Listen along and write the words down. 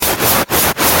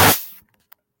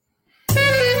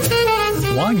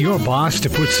Want your boss to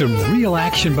put some real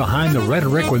action behind the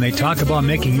rhetoric when they talk about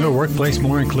making your workplace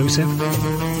more inclusive?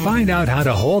 Find out how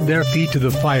to hold their feet to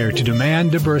the fire to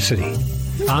demand diversity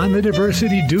on the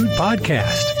Diversity Dude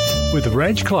podcast with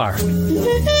Reg Clark.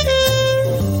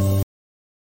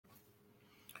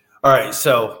 All right,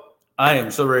 so I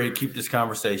am so ready to keep this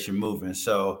conversation moving.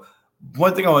 So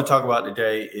one thing I want to talk about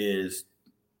today is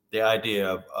the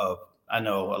idea of I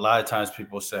know a lot of times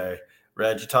people say,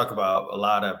 Reg, you talk about a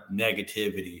lot of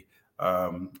negativity,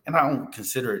 and I don't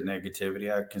consider it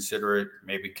negativity. I consider it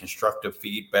maybe constructive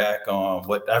feedback on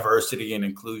what diversity and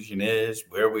inclusion is,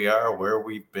 where we are, where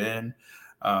we've been,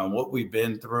 what we've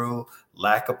been through,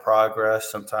 lack of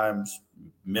progress, sometimes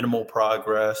minimal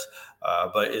progress,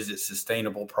 but is it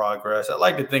sustainable progress? I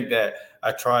like to think that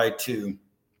I try to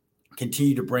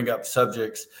continue to bring up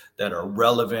subjects that are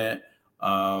relevant,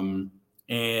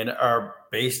 and are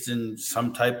based in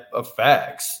some type of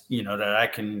facts, that I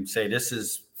can say this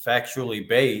is factually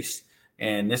based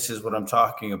and this is what I'm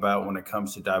talking about when it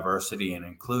comes to diversity and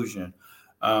inclusion.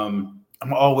 I'm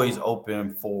always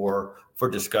open for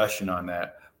discussion on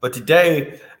that. But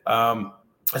today, I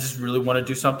just really want to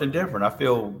do something different. I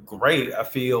feel great. I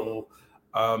feel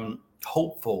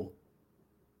hopeful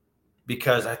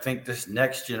because I think this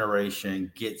next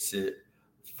generation gets it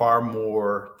far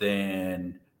more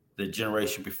than the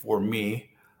generation before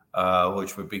me,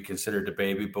 which would be considered the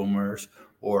baby boomers,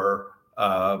 or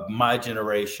my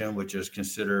generation, which is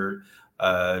considered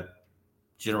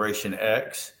Generation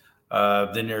X.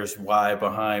 Then there's Y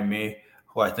behind me,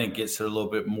 who I think gets it a little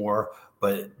bit more.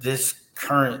 But this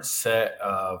current set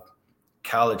of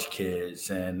college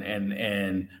kids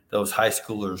and those high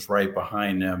schoolers right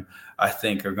behind them, I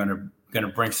think are going to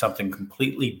bring something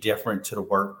completely different to the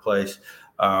workplace.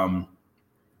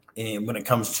 And when it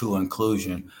comes to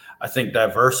inclusion, I think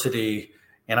diversity,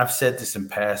 and I've said this in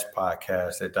past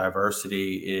podcasts, that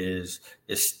diversity is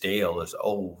stale, is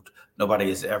old. Nobody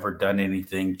has ever done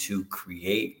anything to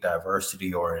create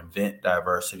diversity or invent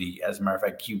diversity. As a matter of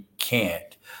fact, you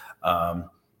can't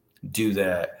do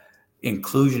that.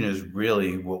 Inclusion is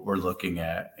really what we're looking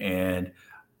at. And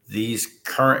these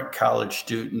current college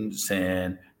students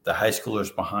and the high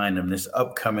schoolers behind them, this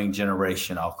upcoming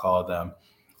generation, I'll call them,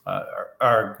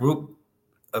 are a group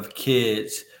of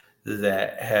kids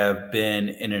that have been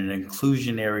in an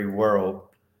inclusionary world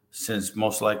since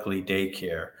most likely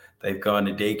daycare. They've gone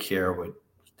to daycare with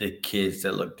the kids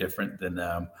that look different than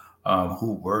them,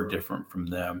 who were different from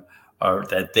them, or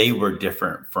that they were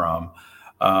different from.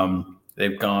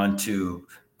 They've gone to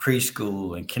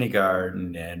preschool and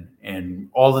kindergarten and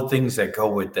all the things that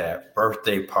go with that,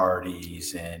 birthday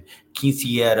parties and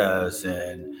quinceañeras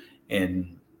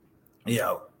and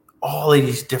all of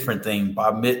these different things,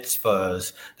 bar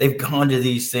mitzvahs. They've gone to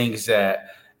these things that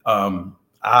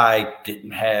I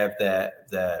didn't have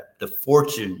the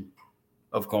fortune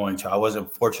of going to. I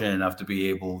wasn't fortunate enough to be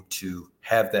able to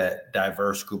have that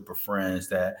diverse group of friends,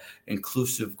 that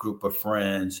inclusive group of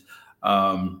friends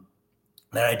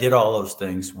that I did all those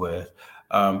things with.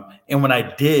 And when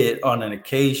I did, on an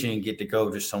occasion, get to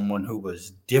go to someone who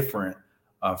was different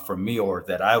from me, or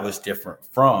that I was different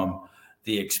from,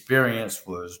 the experience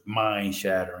was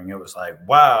mind-shattering. It was like,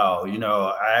 wow,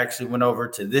 I actually went over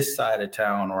to this side of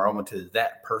town, or I went to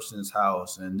that person's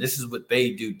house, and this is what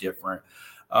they do different.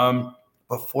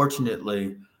 But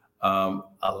fortunately, a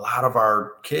lot of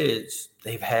our kids,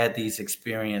 they've had these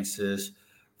experiences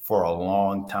for a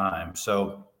long time.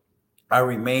 So I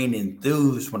remain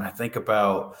enthused when I think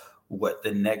about what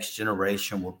the next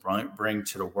generation will bring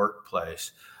to the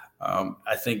workplace.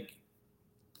 I think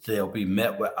they'll be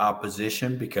met with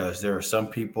opposition because there are some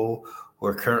people who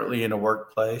are currently in the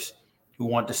workplace who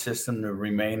want the system to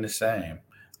remain the same.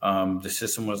 The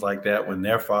system was like that when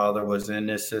their father was in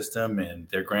this system, and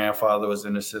their grandfather was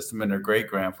in the system, and their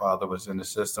great-grandfather was in the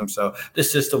system. So the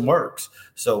system works.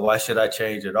 So why should I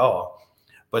change it all?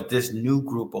 But this new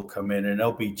group will come in and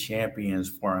they'll be champions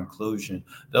for inclusion.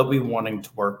 They'll be wanting to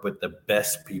work with the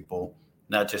best people,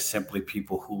 not just simply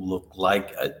people who look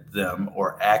like them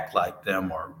or act like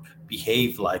them or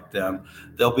behave like them.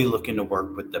 They'll be looking to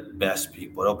work with the best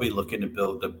people. They'll be looking to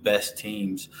build the best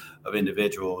teams of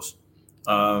individuals,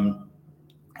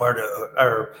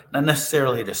 or not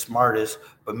necessarily the smartest,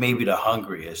 but maybe the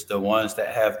hungriest, the ones that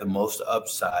have the most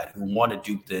upside, who want to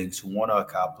do things, who want to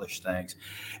accomplish things.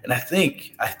 And I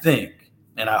think,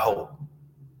 and I hope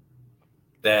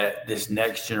that this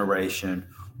next generation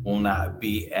will not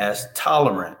be as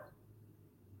tolerant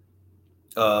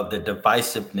of the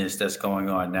divisiveness that's going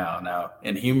on now. Now,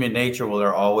 in human nature, will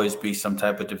there always be some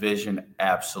type of division?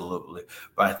 Absolutely.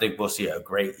 But I think we'll see a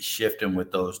great shift in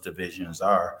what those divisions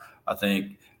are. I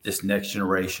think this next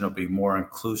generation will be more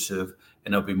inclusive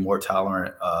and they'll be more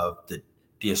tolerant of the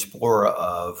diaspora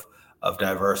of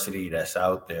diversity that's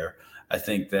out there. I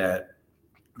think that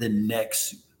the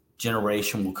next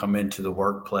generation will come into the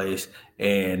workplace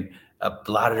and a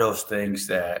lot of those things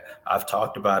that I've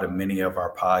talked about in many of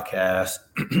our podcasts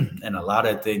and a lot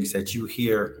of things that you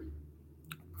hear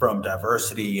from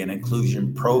diversity and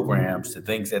inclusion programs to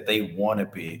things that they want to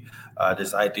be.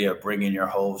 This idea of bringing your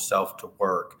whole self to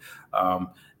work,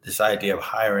 this idea of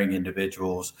hiring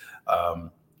individuals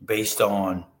based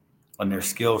on their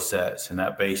skill sets and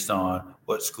not based on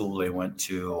what school they went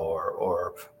to,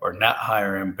 or not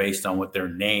hiring based on what their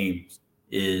name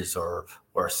is or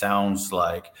sounds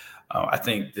like. I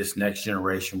think this next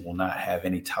generation will not have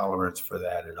any tolerance for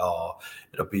that at all.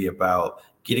 It'll be about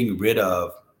getting rid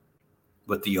of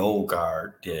what the old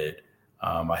guard did.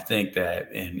 I think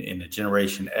that in the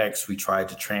Generation X, we tried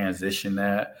to transition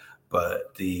that,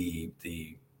 but the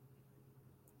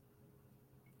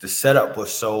setup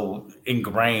was so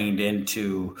ingrained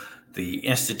into the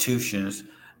institutions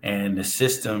and the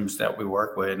systems that we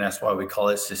work with, and that's why we call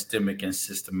it systemic and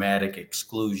systematic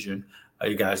exclusion.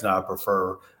 You guys know I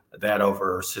prefer that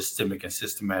over systemic and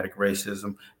systematic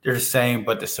racism. They're the same,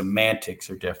 but the semantics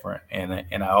are different. And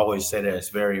I always say that it's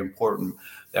very important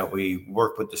that we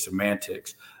work with the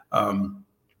semantics.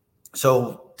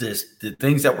 So the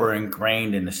things that were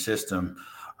ingrained in the system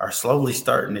are slowly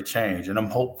starting to change, and I'm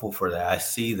hopeful for that. I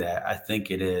see that. I think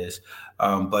it is.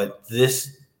 But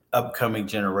this upcoming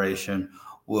generation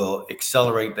will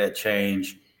accelerate that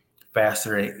change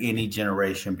faster than any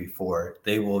generation before.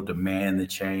 They will demand the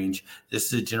change.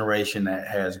 This is a generation that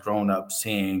has grown up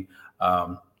seeing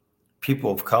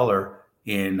people of color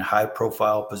in high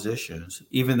profile positions,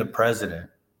 even the president.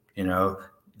 You know,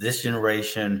 this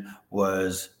generation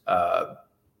was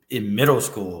in middle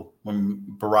school when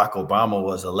Barack Obama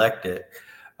was elected.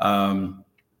 And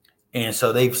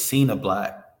so they've seen a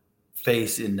black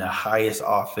face in the highest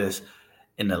office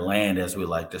in the land, as we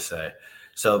like to say.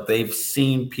 So they've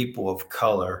seen people of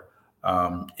color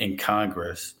in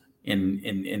Congress,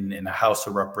 in the House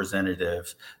of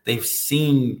Representatives. They've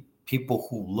seen people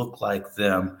who look like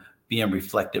them being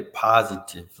reflected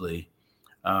positively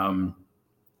in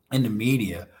the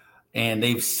media. And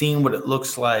they've seen what it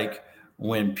looks like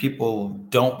when people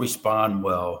don't respond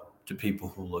well to people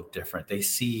who look different. They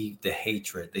see the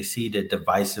hatred, they see the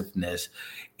divisiveness.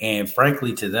 And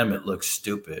frankly, to them, it looks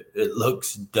stupid. It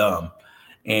looks dumb.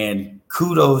 And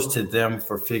kudos to them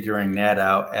for figuring that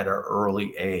out at an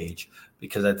early age,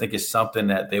 because I think it's something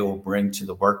that they will bring to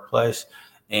the workplace.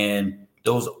 And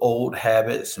those old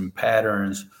habits and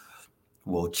patterns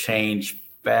will change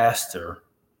faster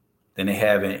than they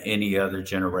have in any other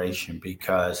generation,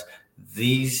 because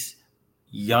these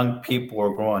young people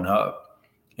are growing up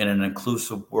in an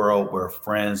inclusive world where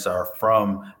friends are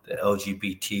from the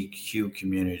LGBTQ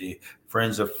community,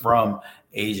 friends are from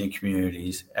Asian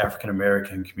communities, African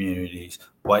American communities,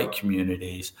 white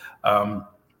communities.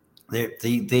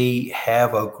 They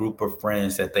have a group of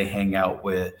friends that they hang out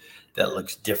with that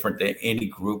looks different than any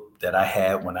group that I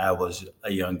had when I was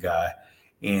a young guy.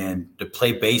 And to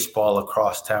play baseball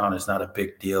across town is not a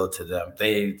big deal to them.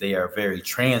 They are a very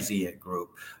transient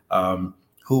group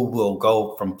who will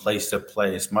go from place to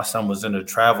place. My son was in a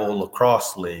travel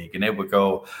lacrosse league, and they would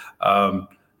go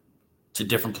to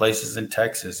different places in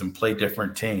Texas and play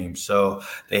different teams. So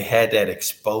they had that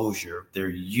exposure. They're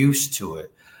used to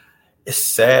it.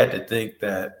 It's sad to think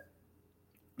that,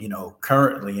 you know,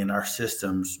 currently in our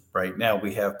systems right now,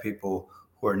 we have people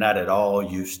who are not at all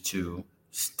used to.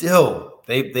 Still,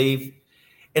 they've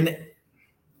and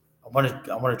I want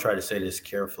to try to say this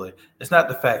carefully. It's not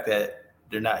the fact that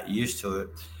they're not used to it.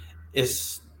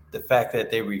 It's the fact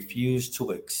that they refuse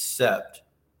to accept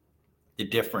the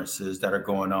differences that are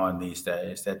going on these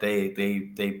days. That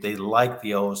they like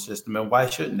the old system, and why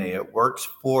shouldn't they? It works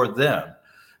for them.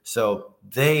 So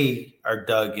they are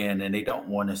dug in and they don't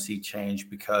want to see change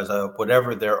because of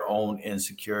whatever their own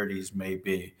insecurities may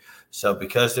be. So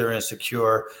because they're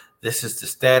insecure, this is the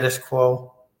status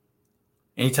quo.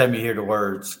 Anytime you hear the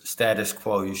words status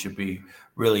quo, you should be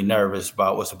really nervous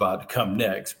about what's about to come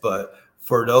next. But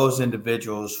for those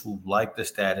individuals who like the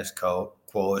status quo,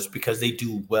 it's because they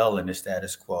do well in the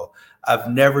status quo. I've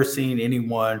never seen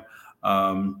anyone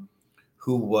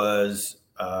who was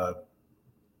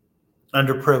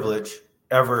underprivileged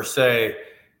ever say,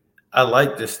 I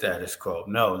like the status quo.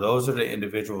 No, those are the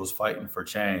individuals fighting for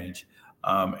change.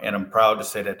 And I'm proud to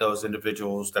say that those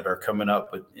individuals that are coming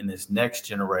up in this next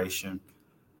generation,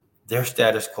 their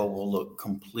status quo will look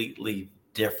completely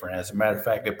different. As a matter of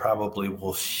fact, it probably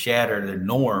will shatter the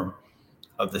norm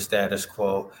of the status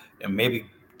quo and maybe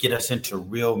get us into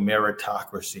real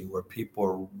meritocracy where people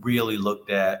are really looked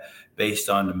at based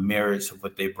on the merits of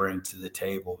what they bring to the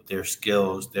table, their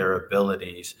skills, their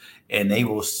abilities, and they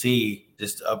will see,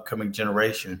 this upcoming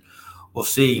generation will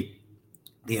see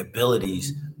the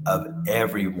abilities of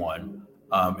everyone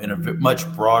in a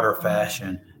much broader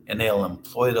fashion, and they'll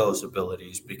employ those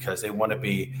abilities because they want to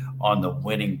be on the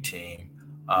winning team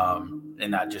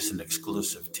and not just an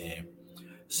exclusive team.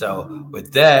 So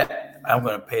with that, I'm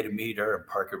going to pay the meter and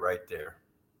park it right there.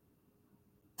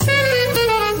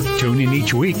 Tune in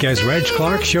each week as Reg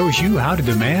Clark shows you how to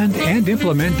demand and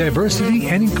implement diversity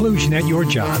and inclusion at your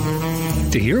job.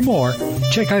 To hear more,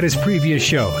 check out his previous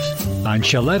shows on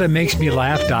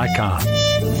ShalettaMakesMeLaugh.com.